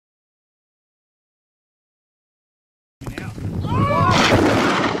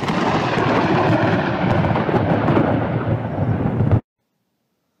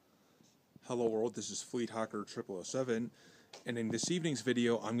Hello world, this is Fleet Hacker 007, and in this evening's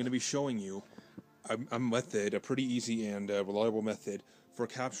video I'm going to be showing you a method, a pretty easy and reliable method for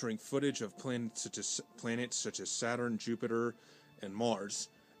capturing footage of planets such as Saturn, Jupiter, and Mars,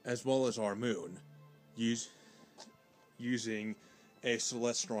 as well as our moon, using a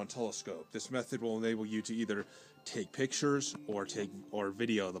Celestron telescope. This method will enable you to either take pictures or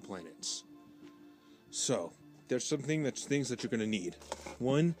video the planets. So there's things that you're going to need.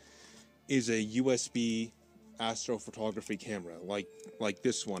 One is a USB astrophotography camera, like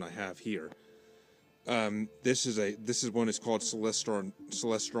this one I have here. This one is called Celestron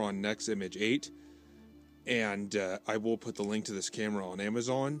NexImage 8, and I will put the link to this camera on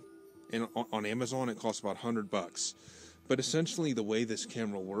Amazon. And on Amazon it costs about $100. But essentially the way this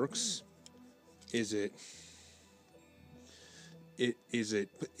camera works is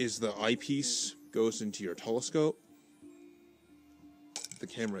the eyepiece goes into your telescope. The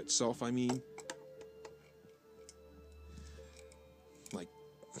camera itself, I mean, like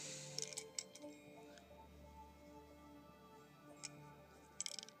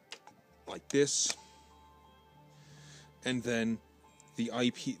this, and then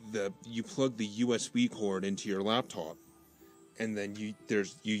you plug the USB cord into your laptop, and then you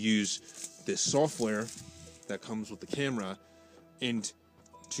use this software that comes with the camera and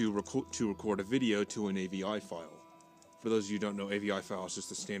to record a video to an AVI file. For those of you who don't know, AVI file is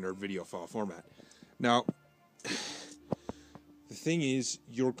just a standard video file format. Now, the thing is,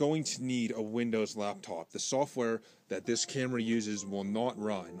 you're going to need a Windows laptop. The software that this camera uses will not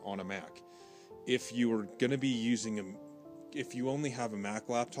run on a Mac. If you are going to be using if you only have a Mac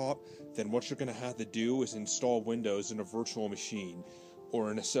laptop, then what you're going to have to do is install Windows in a virtual machine or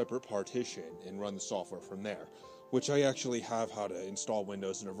in a separate partition and run the software from there, which I actually have how to install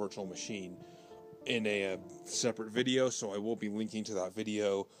Windows in a virtual machine in a separate video, so I will be linking to that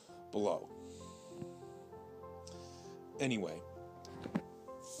video below. Anyway,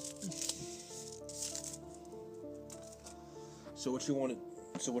 so what you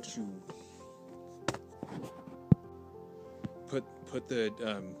put the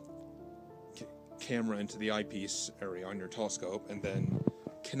camera into the eyepiece area on your telescope, and then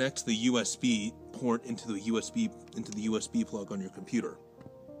connect the USB port into the USB plug on your computer.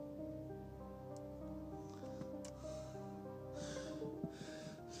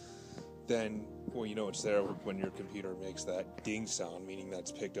 Then, well, you know it's there when your computer makes that ding sound, meaning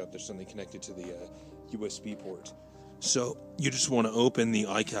that's picked up. There's something connected to the USB port. So you just want to open the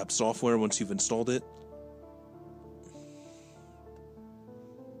iCap software once you've installed it.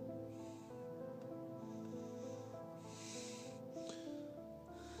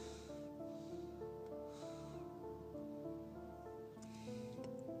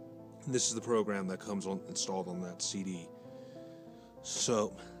 This is the program that comes installed on that CD.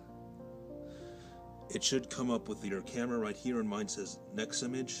 So it should come up with your camera right here, and mine says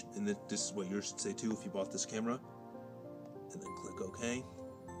NexImage, and this is what yours should say too if you bought this camera. And then click OK.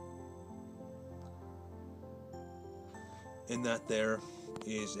 And that there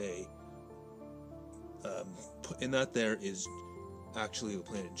is actually the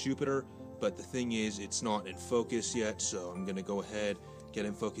planet Jupiter, but the thing is, it's not in focus yet. So I'm going to go ahead, get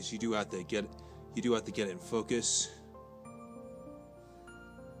in focus. You do have to get in focus.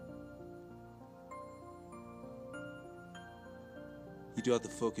 You do have to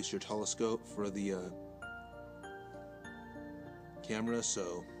focus your telescope for the camera,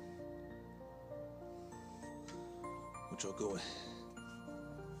 so which I'll go ahead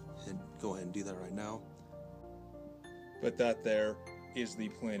and do that right now. But that there is the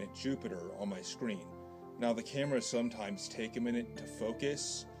planet Jupiter on my screen. Now the cameras sometimes take a minute to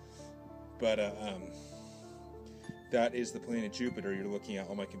focus, but that is the planet Jupiter you're looking at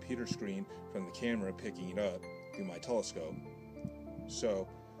on my computer screen from the camera picking it up through my telescope. So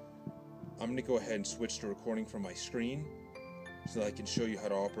I'm going to go ahead and switch to recording from my screen so that I can show you how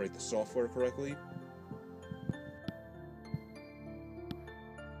to operate the software correctly.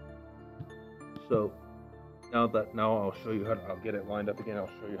 So now I'll show you I'll get it lined up again. I'll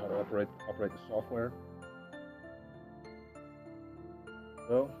show you how to operate the software.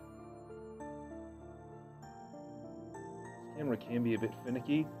 So this camera can be a bit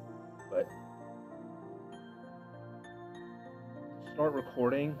finicky, but to start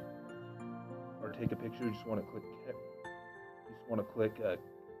recording or take a picture, you just want to click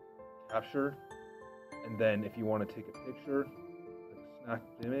capture, and then if you want to take a picture, click snap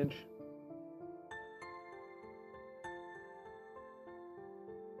image.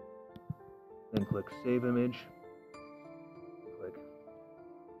 Then click Save Image.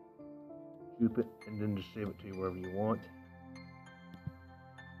 Dupe it, and then just save it to wherever you want.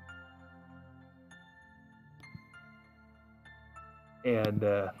 And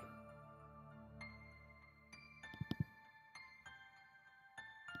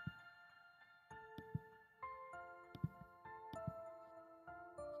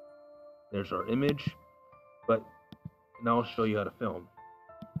there's our image, but now I'll show you how to film.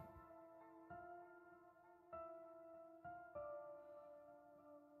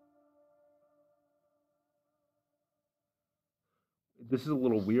 This is a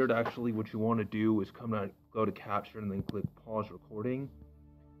little weird actually. What you want to do is go to capture and then click pause recording,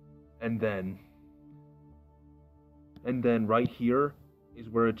 and then right here is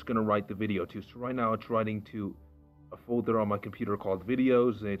where it's going to write the video to. So right now it's writing to a folder on my computer called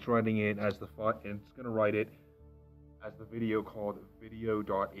videos, and it's writing it as the file, and it's going to write it as the video called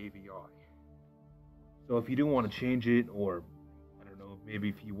video.avi. So if you do want to change it, or I don't know, maybe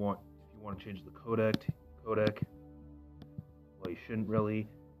if you want to change the codec, well, you shouldn't really,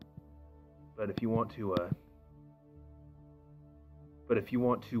 but if you want to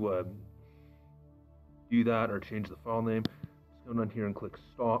do that or change the file name, just go down here and click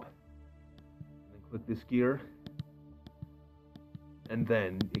stop, and then click this gear, and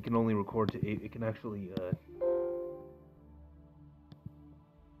then it can only record to it can actually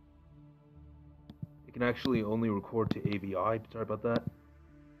only record to AVI. Sorry about that.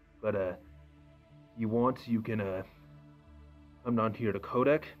 But you can come down here to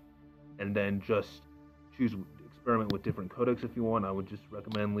codec, and then just experiment with different codecs if you want. I would just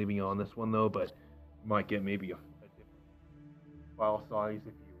recommend leaving it on this one though, but you might get maybe a different file size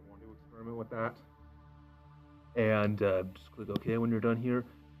if you want to experiment with that. And just click OK when you're done here.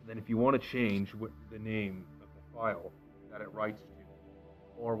 And then if you want to change the name of the file that it writes to,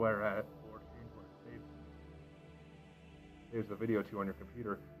 or change where it saves the video to on your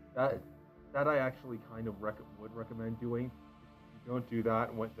computer, that I actually kind of would recommend doing. If you don't do that,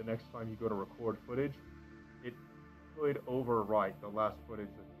 the next time you go to record footage, it could overwrite the last footage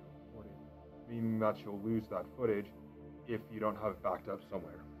that you recorded, meaning that you'll lose that footage if you don't have it backed up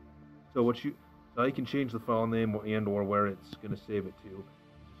somewhere. So now you can change the file name and/or where it's going to save it to.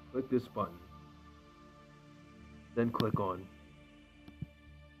 Just click this button, then click on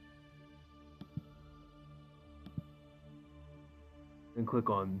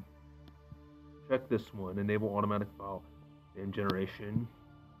check this one, enable automatic file name generation,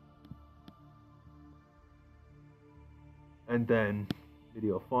 and then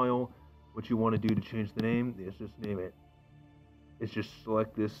video file. What you want to do to change the name is just name it. It's just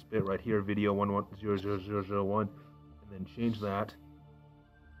select this bit right here, video 11000001, and then change that.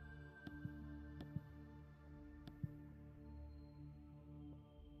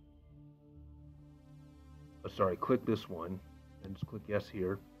 Click this one, and just click yes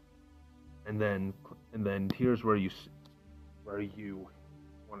here, and then here's where you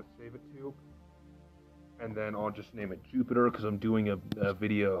want to save it to, and then I'll just name it Jupiter because I'm doing a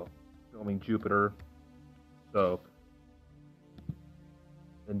video filming Jupiter. So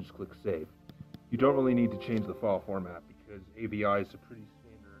then just click save. You don't really need to change the file format because AVI is a pretty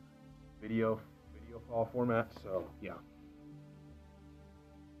standard video file format, so yeah.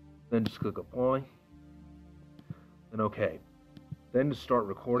 Then just click apply, and OK. Then to start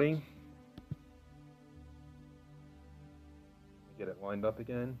recording, get it lined up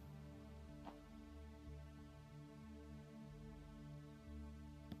again.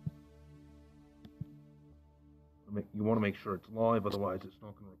 You want to make sure it's live, otherwise it's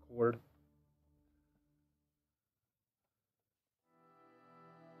not going to record.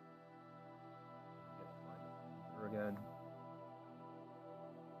 Get it lined up again.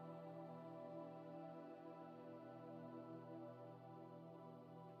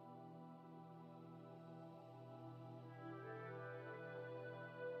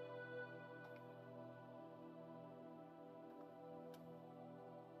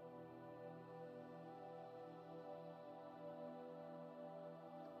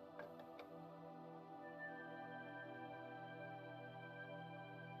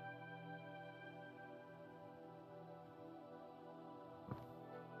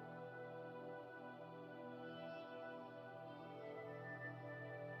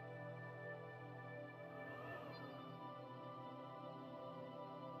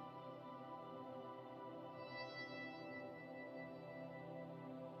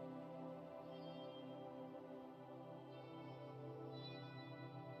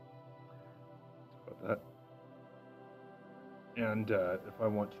 That. And if I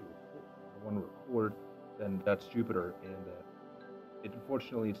want to record, then that's Jupiter. And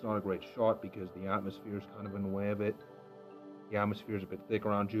unfortunately, it's not a great shot because the atmosphere is kind of in the way of it. The atmosphere is a bit thick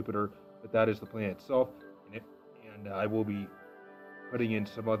around Jupiter. but that is the planet itself, and I will be putting in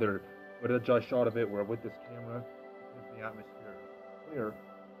some other footage I shot of it where with this camera, because the atmosphere is clear,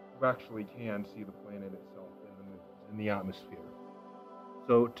 you actually can see the planet itself and the moons in the atmosphere.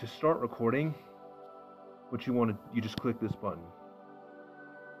 So to start recording, what you just click this button,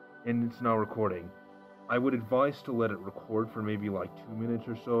 and it's now recording. I would advise to let it record for maybe like 2 minutes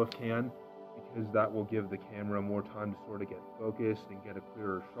or so if can, because that will give the camera more time to sort of get focused and get a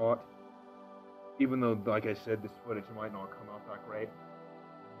clearer shot. Even though, like I said, this footage might not come out that great,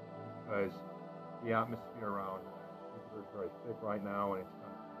 because the atmosphere around Jupiter is very thick right now, and it's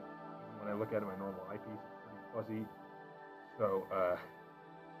kind of, even when I look at it in my normal eyepiece, it's pretty fuzzy. So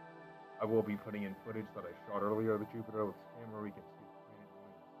I will be putting in footage that I shot earlier of Jupiter with this camera. We can see the planet and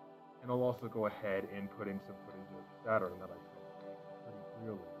moons. And I'll also go ahead and put in some footage of Saturn that I shot pretty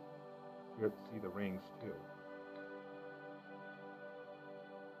clearly. You have to see the rings too.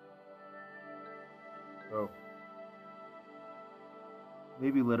 So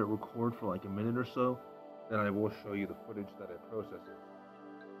maybe let it record for like a minute or so, then I will show you the footage that it processes.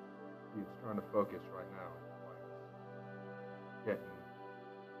 See, it's trying to focus right now.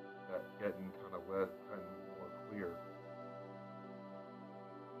 It's getting kind of more clear.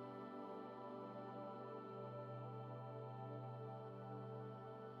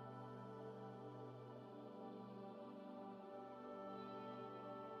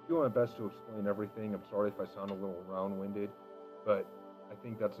 I'm doing my best to explain everything. I'm sorry if I sound a little round-winded, but I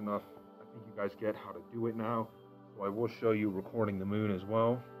think that's enough. I think you guys get how to do it now. So I will show you recording the moon as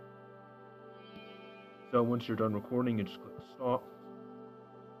well. So once you're done recording, you just click stop.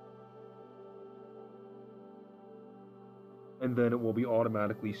 And then it will be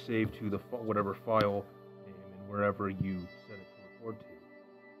automatically saved to the whatever file name and wherever you set it to record to.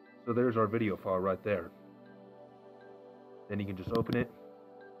 So there's our video file right there. Then you can just open it.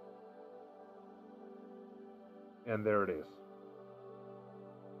 And there it is.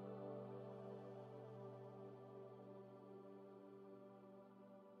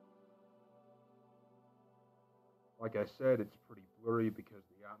 Like I said, it's pretty blurry because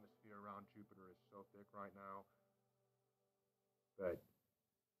the atmosphere around Jupiter is so thick right now that,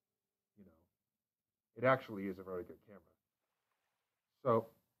 you know, it actually is a very good camera. So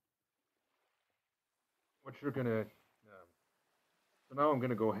what you're gonna, so now I'm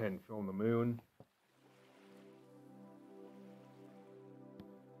gonna go ahead and film the moon.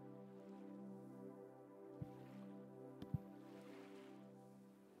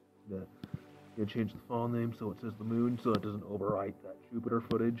 Gonna change the file name so it says the moon, so it doesn't overwrite that Jupiter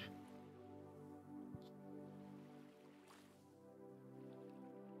footage.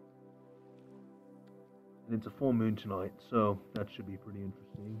 And it's a full moon tonight, so that should be pretty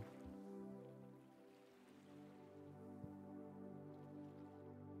interesting.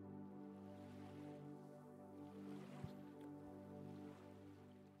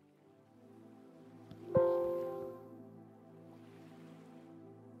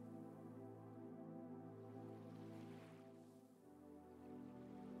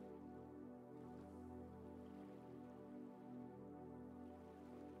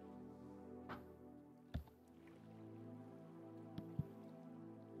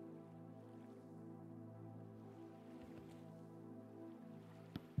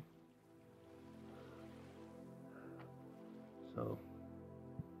 So,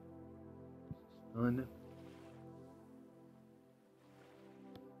 it's done.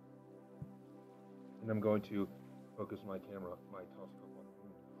 And I'm going to focus my camera, my telescope on the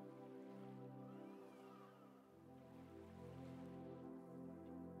moon.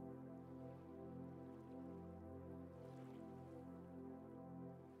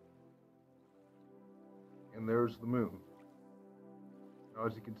 And there's the moon. Now,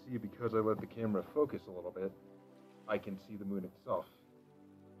 as you can see, because I let the camera focus a little bit, I can see the moon itself.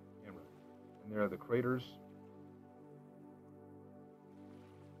 Camera. And there are the craters.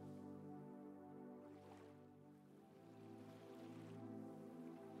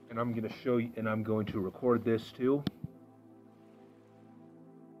 And I'm going to show you, and I'm going to record this too.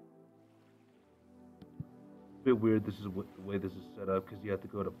 It's a bit weird, this is the way this is set up, because you have to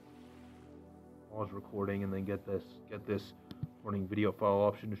go to pause recording and then get this recording video file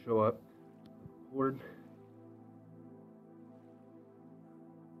option to show up. Record.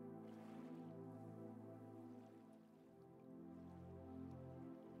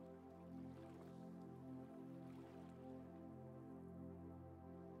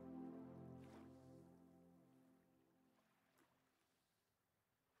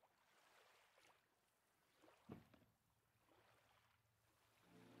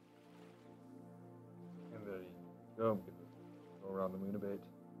 And there you go. I'm going to go around the moon a bit.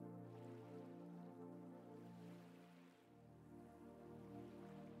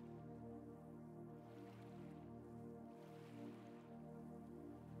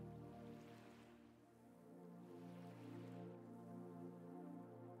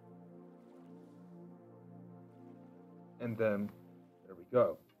 and then there we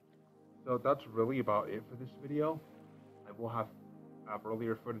go. So that's really about it for this video. I will have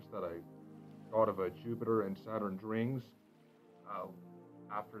earlier footage that I got of Jupiter and Saturn's rings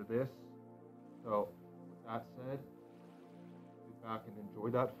after this. So with that said, sit back and enjoy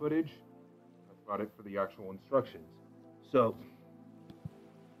that footage. That's about it for the actual instructions. So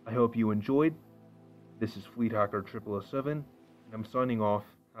I hope you enjoyed. This is Fleet Hacker 0007, and I'm signing off.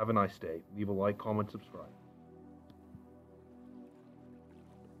 Have a nice day. Leave a like, comment, subscribe.